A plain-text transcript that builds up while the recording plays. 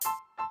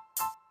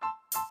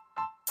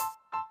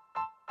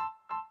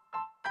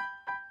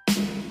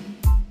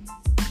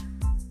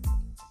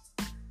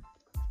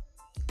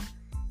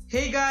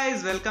Hey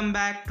guys, welcome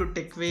back to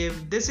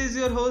TechWave. This is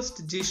your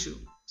host Jishu.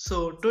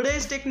 So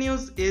today's tech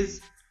news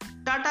is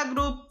Tata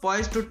Group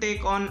poised to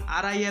take on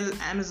RIL,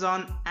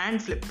 Amazon and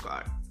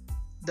Flipkart.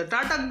 The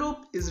Tata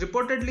Group is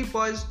reportedly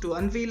poised to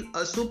unveil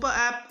a super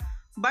app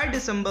by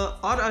December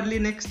or early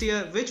next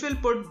year, which will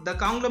put the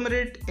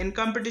conglomerate in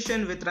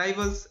competition with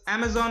rivals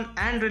Amazon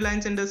and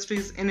Reliance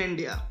Industries in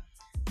India,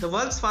 the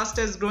world's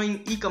fastest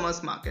growing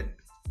e-commerce market.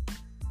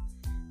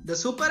 The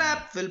super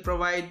app will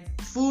provide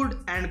food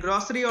and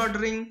grocery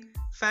ordering,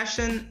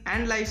 fashion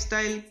and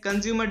lifestyle,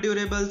 consumer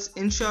durables,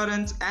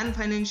 insurance and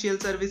financial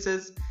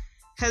services,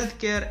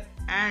 healthcare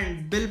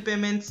and bill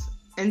payments.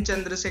 N.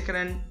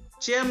 Chandrasekaran,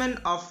 chairman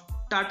of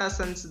Tata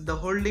Sons, the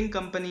holding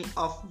company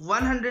of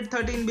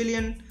 $113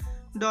 billion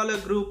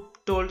group,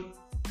 told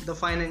the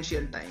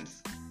Financial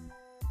Times.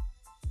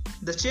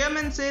 The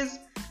chairman says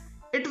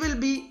it will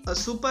be a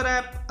super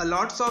app, a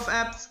lots of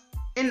apps,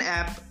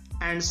 in-app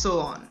and so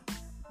on.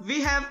 We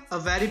have a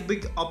very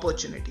big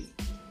opportunity.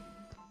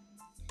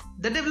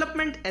 The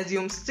development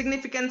assumes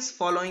significance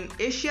following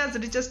Asia's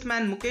richest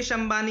man Mukesh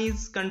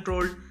Ambani's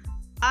controlled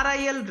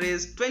RIL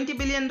raised $20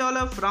 billion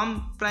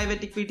from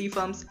private equity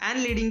firms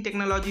and leading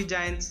technology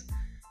giants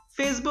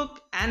Facebook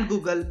and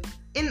Google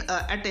in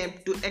an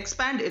attempt to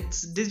expand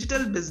its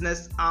digital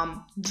business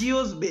arm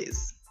Jio's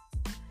base.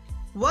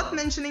 Worth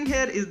mentioning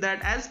here is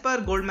that as per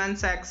Goldman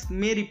Sachs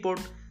May report,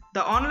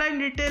 the online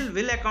retail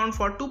will account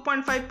for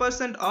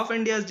 2.5% of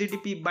India's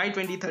GDP by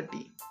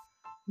 2030,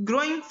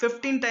 growing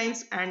 15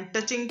 times and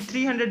touching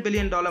 $300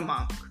 billion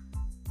mark.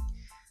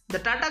 The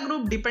Tata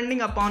Group,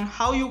 depending upon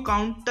how you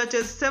count,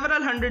 touches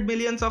several hundred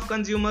millions of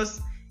consumers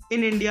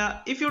in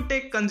India if you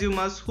take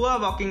consumers who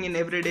are walking in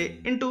every day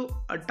into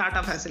a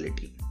Tata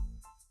facility.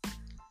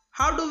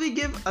 How do we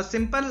give a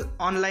simple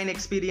online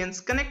experience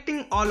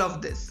connecting all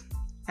of this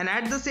and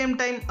at the same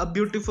time a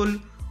beautiful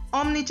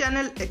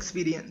omni-channel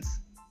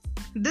experience?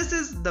 This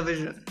is the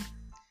vision.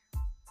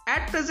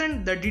 At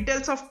present, the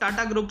details of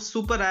Tata Group's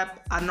super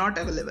app are not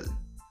available.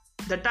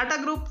 The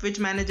Tata Group, which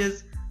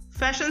manages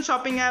fashion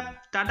shopping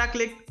app Tata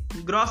Click,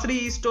 grocery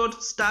e-store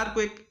Star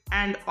Quick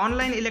and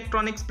online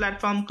electronics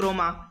platform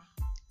Chroma,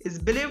 is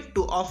believed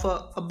to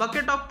offer a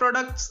bucket of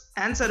products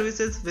and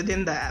services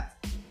within the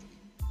app.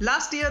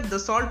 Last year, the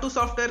Salt 2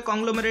 software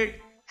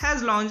conglomerate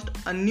has launched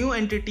a new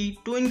entity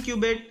to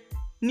incubate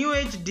new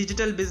age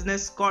digital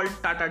business called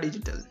Tata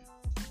Digital.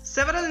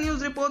 Several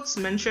news reports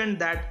mentioned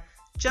that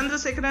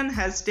Chandrasekaran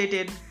has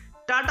stated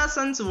Tata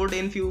Sons would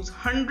infuse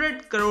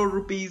 100 crore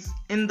rupees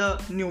in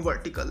the new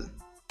vertical.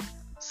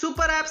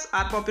 Super apps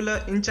are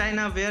popular in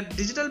China, where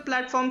digital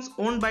platforms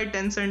owned by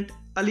Tencent,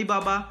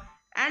 Alibaba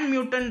and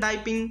Mutant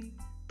Diping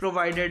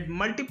provided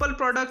multiple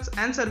products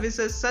and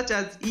services such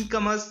as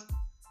e-commerce,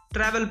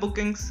 travel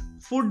bookings,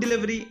 food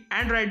delivery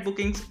and ride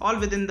bookings, all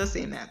within the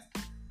same app.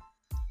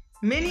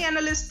 Many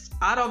analysts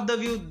are of the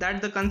view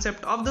that the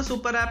concept of the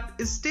super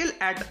app is still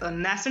at a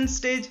nascent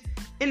stage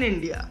in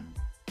India.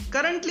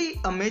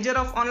 Currently, a major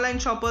of online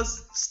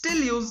shoppers still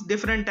use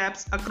different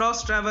apps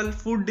across travel,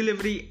 food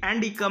delivery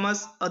and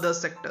e-commerce other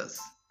sectors.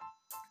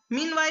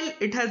 Meanwhile,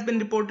 it has been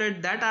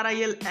reported that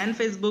RIL and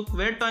Facebook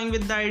were toying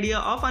with the idea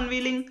of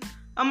unveiling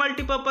a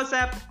multi-purpose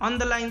app on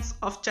the lines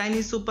of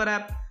Chinese super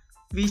app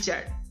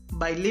WeChat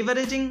by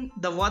leveraging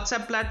the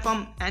WhatsApp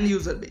platform and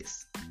user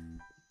base.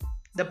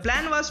 The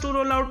plan was to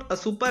roll out a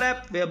super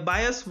app where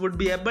buyers would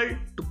be able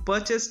to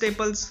purchase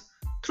staples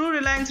through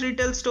Reliance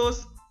retail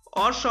stores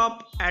or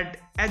shop at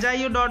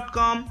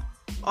ajio.com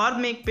or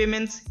make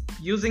payments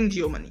using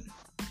JioMoney.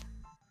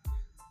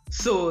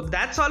 So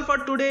that's all for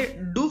today.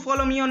 Do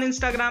follow me on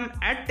Instagram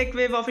at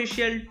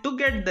TechWaveOfficial to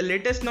get the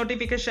latest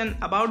notification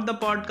about the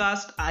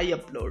podcast I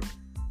upload.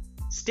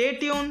 Stay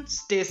tuned,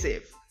 stay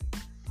safe.